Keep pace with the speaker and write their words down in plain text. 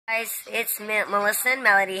Guys, it's Melissa and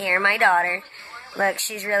Melody here, my daughter. Look,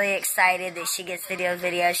 she's really excited that she gets to do a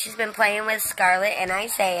video. She's been playing with Scarlett and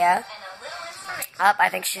Isaiah. I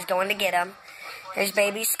think she's going to get them. There's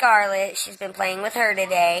baby Scarlett. She's been playing with her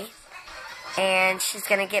today. And she's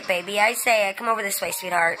going to get baby Isaiah. Come over this way,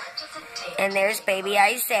 sweetheart. And there's baby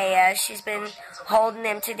Isaiah. She's been holding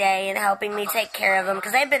them today and helping me take care of them.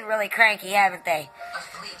 Because they've been really cranky, haven't they?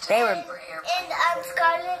 They were... And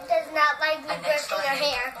Scarlett does not like me brushing her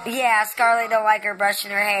hair. Yeah, Scarlett don't like her brushing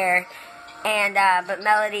her hair. And, but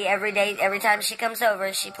Melody, every time she comes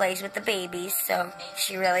over, she plays with the babies. So,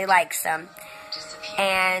 she really likes them.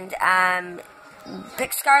 And,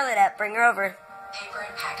 pick Scarlett up. Bring her over.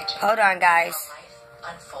 Hold on, guys.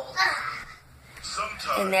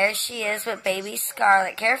 And there she is with baby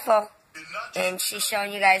Scarlett. Careful. And she's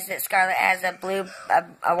showing you guys that Scarlett has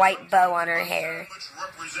a white bow on her hair.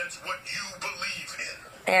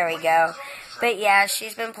 There we go. But yeah,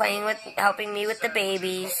 she's been helping me with the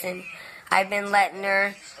babies, and I've been letting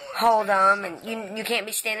her hold them. And you can't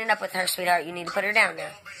be standing up with her, sweetheart. You need to put her down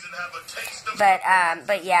now.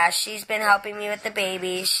 But yeah, she's been helping me with the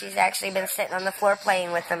babies. She's actually been sitting on the floor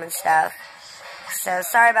playing with them and stuff. So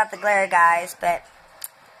sorry about the glare, guys, but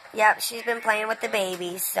yep, she's been playing with the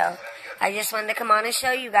babies. So I just wanted to come on and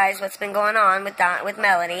show you guys what's been going on with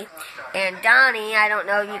Melody. And Donnie, I don't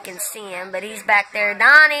know if you can see him, but he's back there.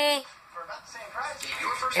 Donnie!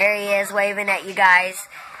 There he is, waving at you guys.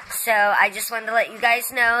 So I just wanted to let you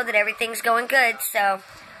guys know that everything's going good. So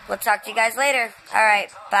we'll talk to you guys later.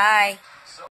 Alright, bye.